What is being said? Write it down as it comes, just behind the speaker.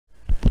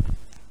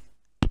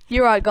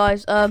You're right,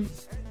 guys. For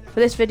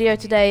this video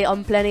today,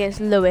 I'm playing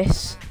against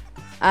Lewis,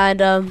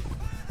 and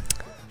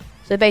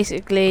so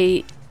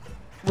basically,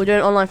 we're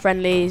doing online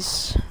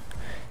friendlies.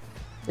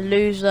 The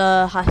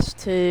loser has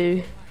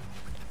to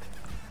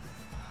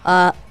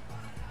have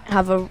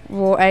a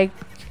raw egg,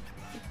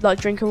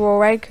 like drink a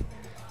raw egg.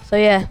 So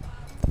yeah,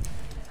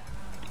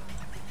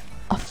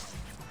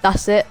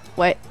 that's it.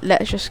 Wait,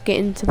 let's just get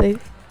into the.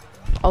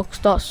 I'll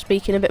start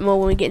speaking a bit more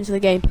when we get into the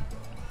game.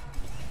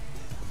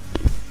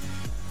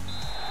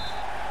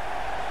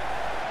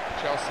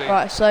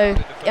 Right, so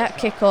at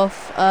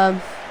kickoff,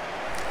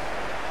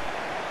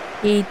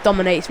 he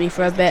dominates me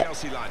for a bit.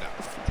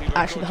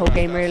 Actually, the whole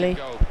game really.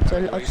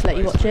 So I'll just let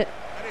you watch it.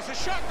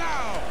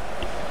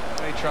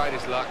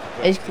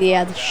 Basically, he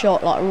had the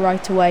shot like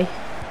right away.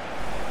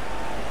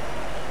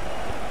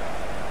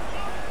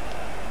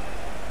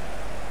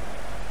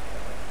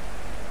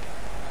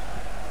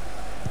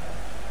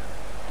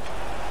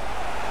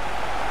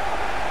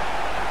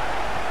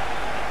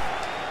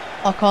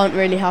 I can't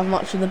really have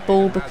much of the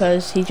ball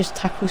because he just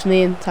tackles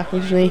me and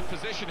tackles me,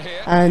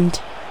 and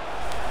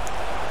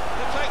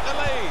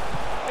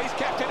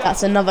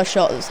that's another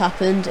shot that's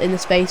happened in the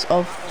space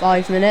of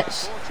 5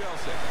 minutes.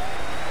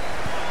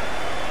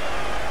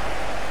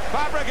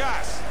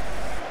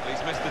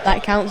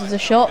 That counts as a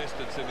shot.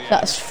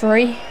 That's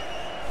 3.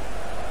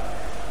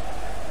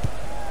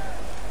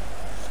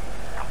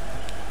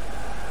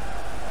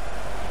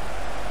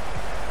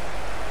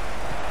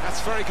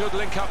 That's very good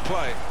link-up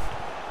play.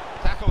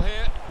 Tackle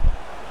here.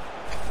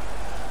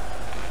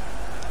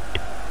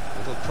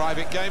 Little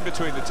private game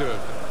between the two of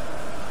them.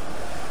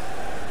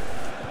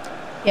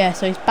 Yeah,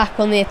 so he's back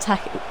on the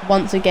attack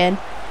once again.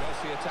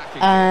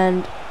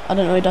 And I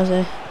don't know what he does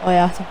here. Oh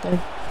yeah, I attacked him.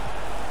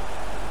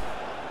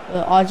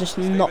 But I'm just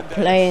not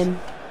playing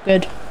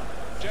good.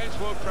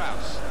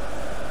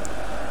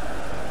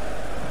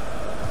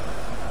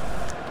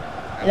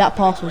 That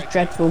pass was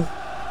dreadful.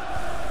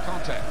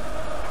 Conte.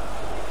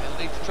 He'll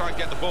need to try and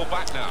get the ball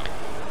back now.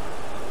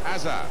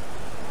 Hazard,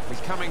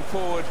 he's coming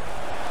forward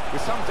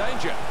with some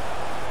danger.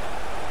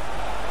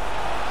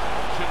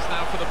 Options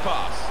now for the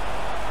pass.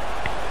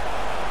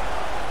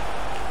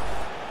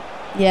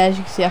 Yeah, as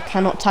you can see, I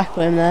cannot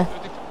tackle him there,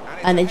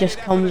 and it just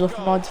comes off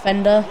my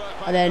defender,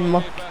 and then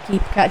my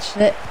keeper catches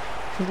it.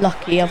 He's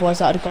lucky, otherwise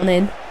that would have gone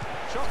in.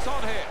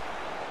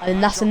 And then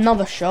that's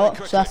another shot,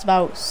 so that's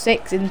about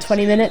 6 in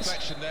 20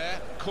 minutes.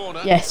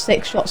 Yeah,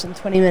 6 shots in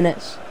 20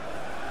 minutes,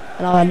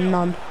 and I had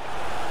none.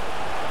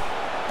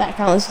 That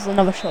counts as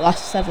another shot,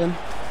 that's 7.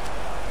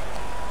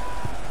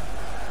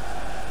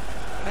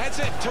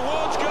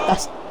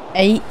 That's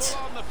 8. So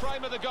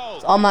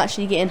I'm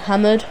actually getting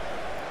hammered.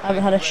 I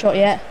haven't had a shot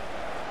yet,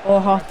 or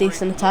a half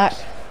decent attack.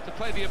 To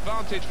play the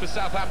advantage for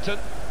Southampton,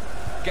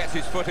 gets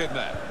his foot in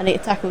there. And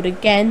it tackled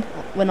again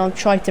when I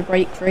tried to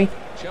break free,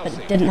 but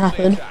it didn't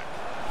happen.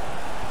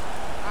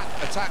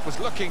 That attack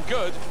was looking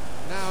good.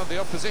 Now the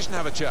opposition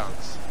have a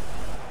chance.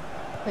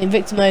 I mean,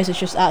 Victor Moses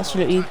just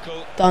absolutely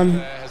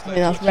done. I think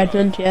that's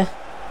Redmond, yeah.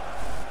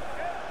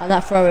 And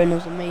that throw-in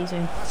was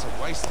amazing. That's a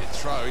wasted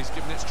throw. He's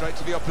given it straight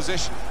to the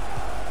opposition.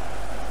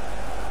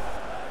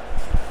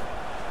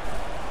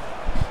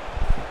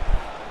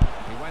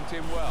 He went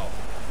in well.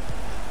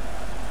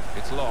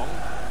 It's long.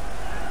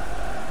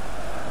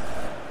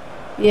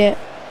 Yeah,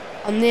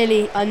 I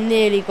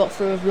nearly got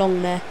through with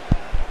Long there,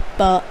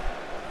 but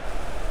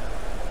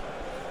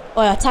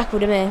oh yeah, I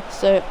tackled him here,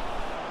 so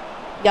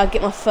yeah, I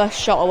get my first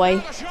shot away,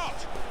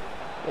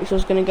 which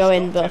was going to go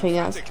in, but I think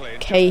that's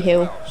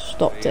Cahill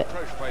stopped it. The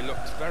approach play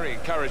looked very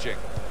encouraging.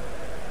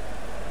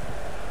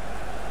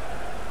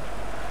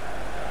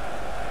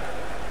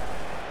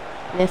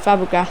 And then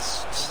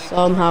Fabregas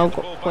somehow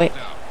got quick.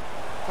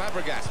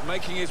 Fabregas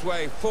making his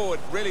way forward,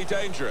 really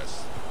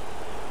dangerous.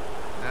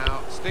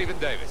 Now Stephen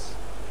Davis.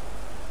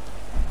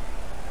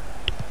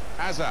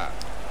 Hazard.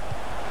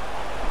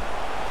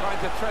 Trying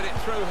to thread it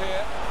through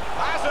here.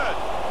 Hazard!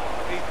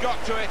 He's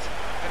got to it,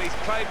 and he's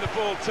claimed the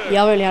ball too.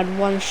 Yeah, I only had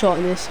 1 shot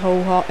in this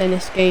in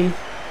this game,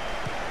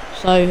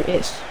 so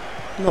it's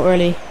not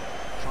really.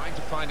 Trying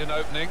to find an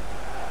opening,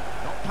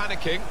 not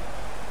panicking.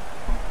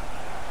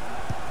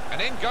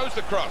 And in goes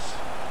the cross.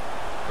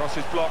 Cross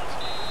is blocked.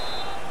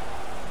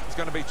 It's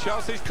going to be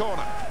Chelsea's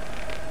corner.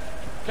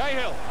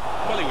 Cahill.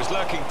 Well, he was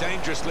lurking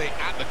dangerously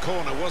at the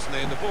corner, wasn't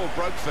he? And the ball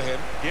broke for him.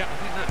 Yeah, I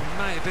think that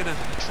may have been a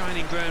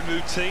training ground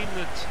routine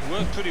that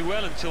worked pretty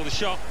well until the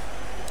shot.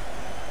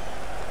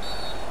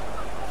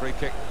 Free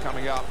kick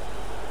coming up.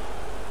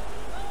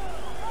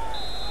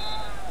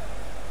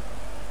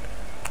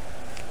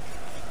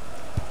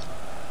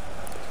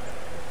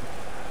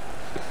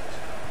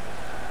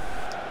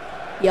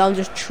 Yeah, I'm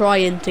just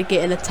trying to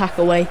get an attack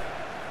away,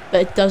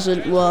 but it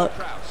doesn't work.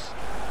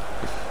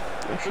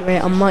 Actually, wait,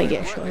 I might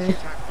get a shot here.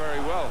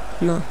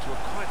 No. To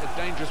quite a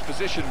dangerous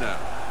position now.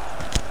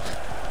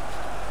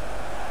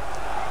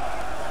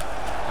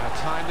 A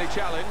timely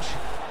challenge.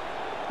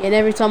 Yeah, and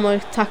every time I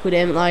tackled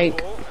him,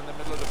 like, In the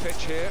middle of the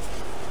pitch here.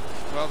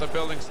 Well, they're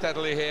building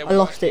steadily here. I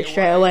lost it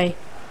straight away.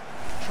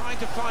 Trying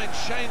to find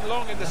Shane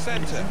Long in the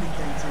centre.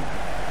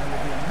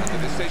 And the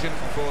decision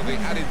for the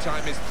added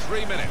time is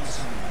 3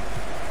 minutes.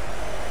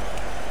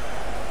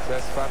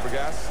 Says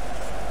Fabregas.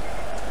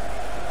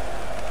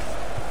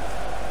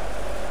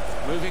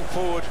 Moving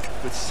forward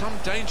with some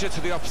danger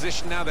to the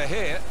opposition now they're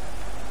here.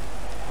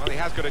 Well, he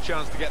has got a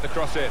chance to get the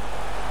cross in.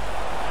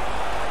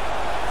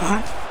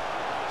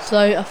 So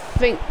I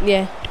think,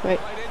 yeah, right.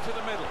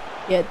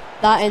 Yeah,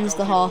 that ends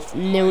the half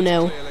 0-0.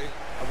 A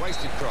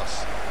wasted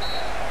cross.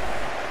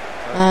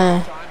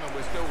 The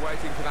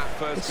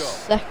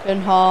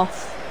second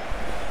half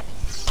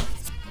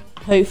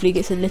hopefully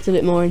gets a little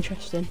bit more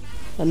interesting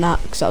than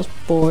that, because that was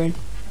boring.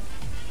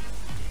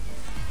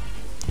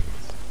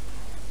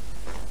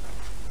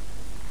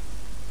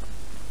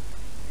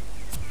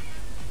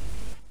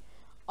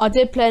 I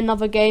did play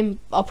another game.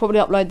 I'll probably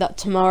upload that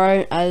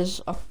tomorrow,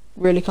 as I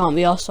really can't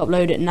be asked to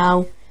upload it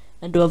now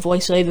and do a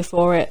voiceover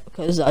for it,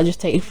 because that'll just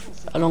take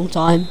a long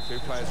time. Two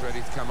players ready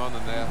to come on,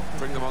 and they'll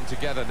bring them on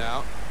together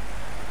now.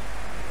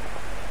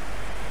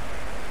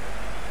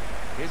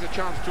 Here's a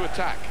chance to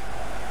attack.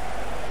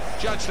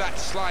 Judge that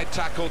slide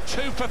tackle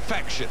to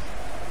perfection.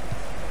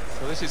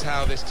 So this is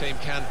how this team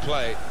can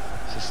play.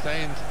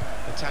 Sustained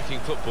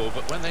attacking football,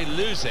 but when they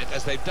lose it,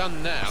 as they've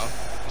done now,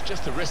 it's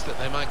just a risk that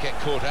they might get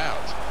caught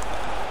out.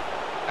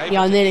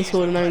 Yeah, I nearly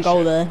scored an own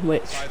goal there,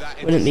 which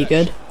wouldn't be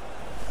good.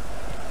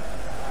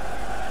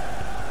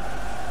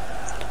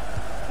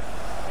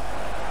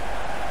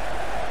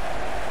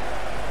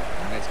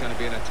 And it's going to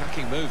be an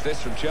attacking move, this,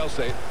 from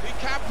Chelsea. He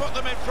can put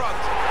them in front.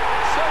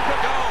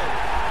 Super goal.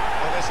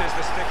 Well, this is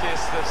the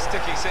stickiest of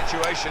sticky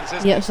situations,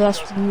 isn't it? Yeah, so that's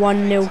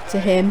 1-0 to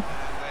him.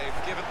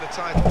 They've given the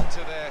title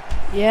to their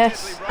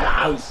yes.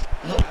 rivals,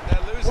 and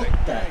they're losing.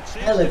 What the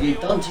hell have you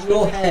done to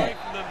your hair?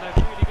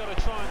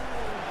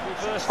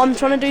 I'm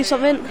trying to do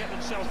something.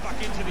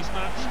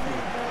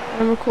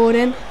 I'm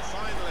recording.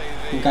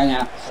 I'm going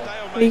out.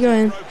 Where are you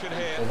going?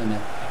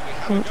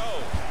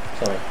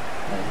 Sorry.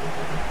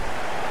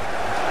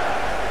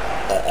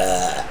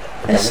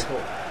 Yes.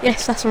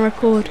 Yes, that's on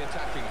record.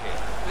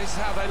 This is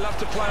how they love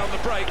to play on the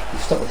break. You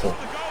stop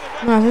recording.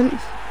 No, I haven't.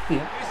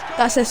 Yeah.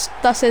 That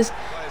says,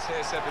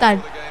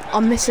 Dad,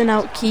 I'm missing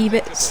out key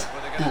bits.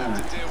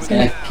 Can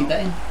I keep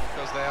that in?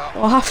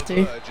 Well, I have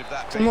to.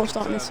 So I'm not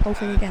starting this whole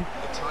thing again.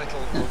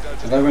 No.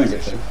 Have I ruined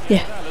it for you?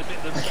 Yeah.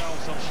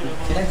 See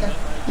you later.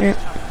 Yeah.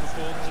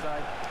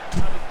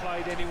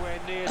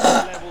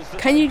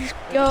 Can you just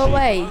go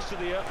away?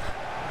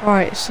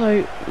 Right,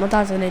 so my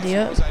dad's an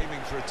idiot. Was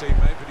aiming for a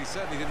teammate, but he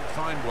certainly didn't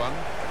find one.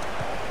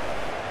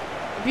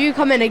 If you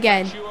come in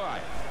again.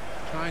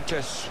 Trying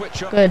to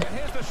switch up. Good.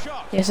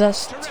 Yes,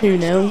 that's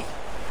 2-0.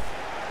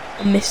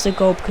 I missed a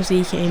goal because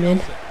he came in.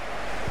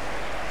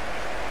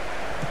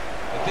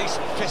 A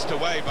decent fist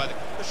away by the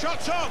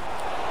shot's on.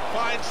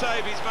 Fine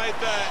save he's made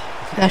there.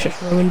 That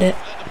just ruined it.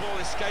 Let the ball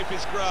escape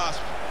his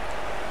grasp.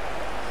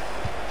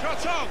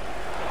 Shot's on.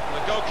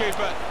 The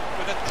goalkeeper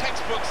with a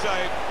textbook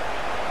save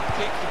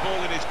keeps the ball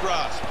in his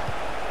grasp.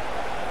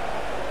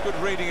 Good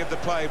reading of the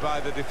play by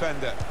the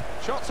defender.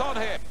 Shots on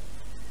here.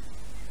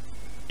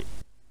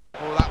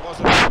 Oh, that was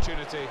an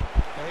opportunity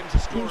for him to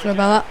score. Sorry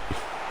about that.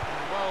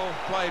 Well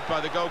played by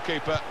the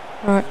goalkeeper.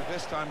 Right. Who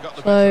this time got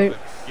the So, better of it.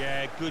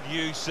 Yeah, good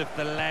use of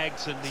the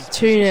legs and the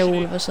 2-0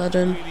 all of a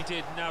sudden. really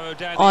did narrow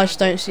down. I just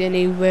don't see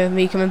any way of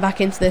me coming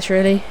back into this,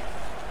 really.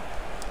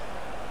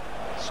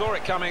 Saw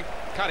it coming,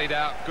 cut it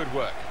out. Good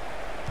work.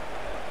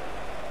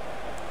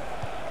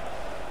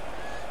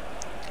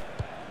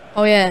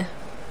 Oh yeah,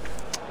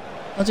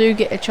 I do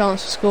get a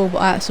chance to score, but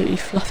I absolutely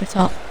fluff it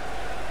up.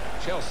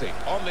 Chelsea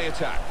on the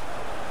attack.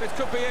 This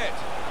could be it.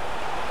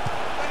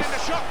 Letting the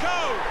shot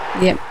go.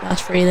 Yep,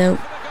 that's 3-0.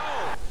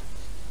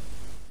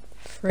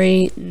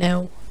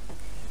 3-0.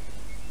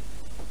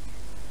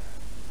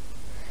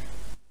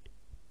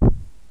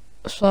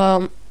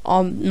 So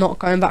I'm not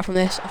going back from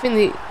this. I think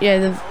the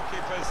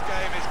Goalkeeper's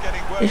game is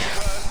getting worse and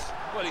worse.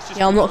 Well, he's just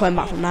yeah, I'm not going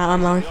back from that,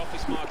 am I?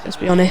 Let's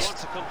be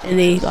honest. In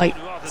the like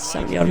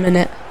 70-odd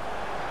minute,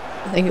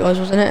 I think it was,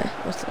 wasn't it?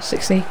 Or was it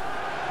 60?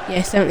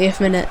 Yeah, 70th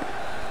minute.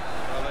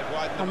 Well, they've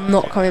widened the I'm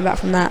not coming back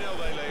from that. 2-0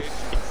 they lead.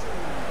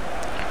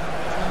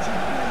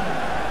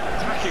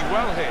 Attacking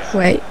well here.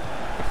 Wait.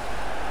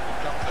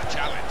 Comes the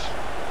challenge.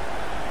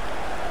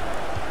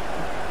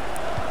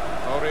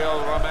 Oriol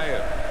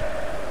Romeo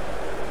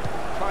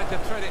trying to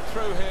thread it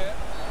through here.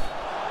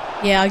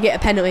 Yeah, I get a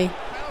penalty.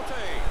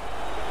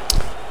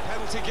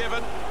 Penalty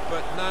given,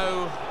 but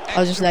no.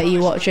 I'll just let you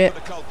watch it. For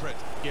the culprit.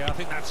 Yeah, I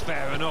think that's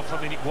fair enough.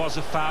 I mean, it was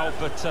a foul,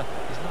 but he's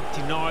not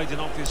denied an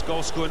obvious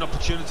goal-scoring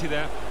opportunity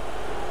there.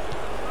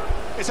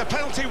 It's a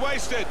penalty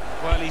wasted.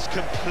 Well, he's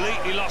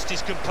completely lost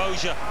his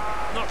composure,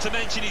 not to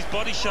mention his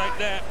body shape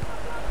there.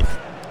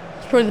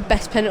 It's probably the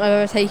best penalty I've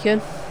ever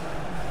taken.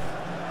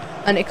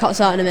 And it cuts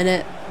out in a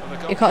minute.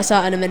 It cuts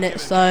out in a minute,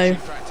 so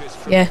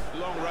yeah.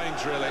 Long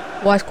range, really.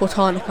 Why's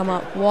Cortana come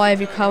up? Why have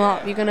you come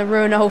up? You're going to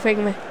ruin the whole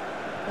thing, man.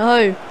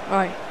 No.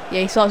 Right.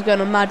 Yeah, he starts going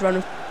on a mad run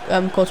with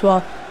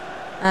Courtois.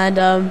 And,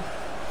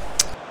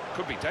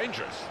 could be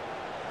dangerous.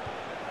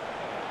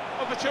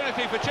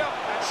 Opportunity for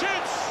Chelsea. And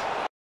shoots!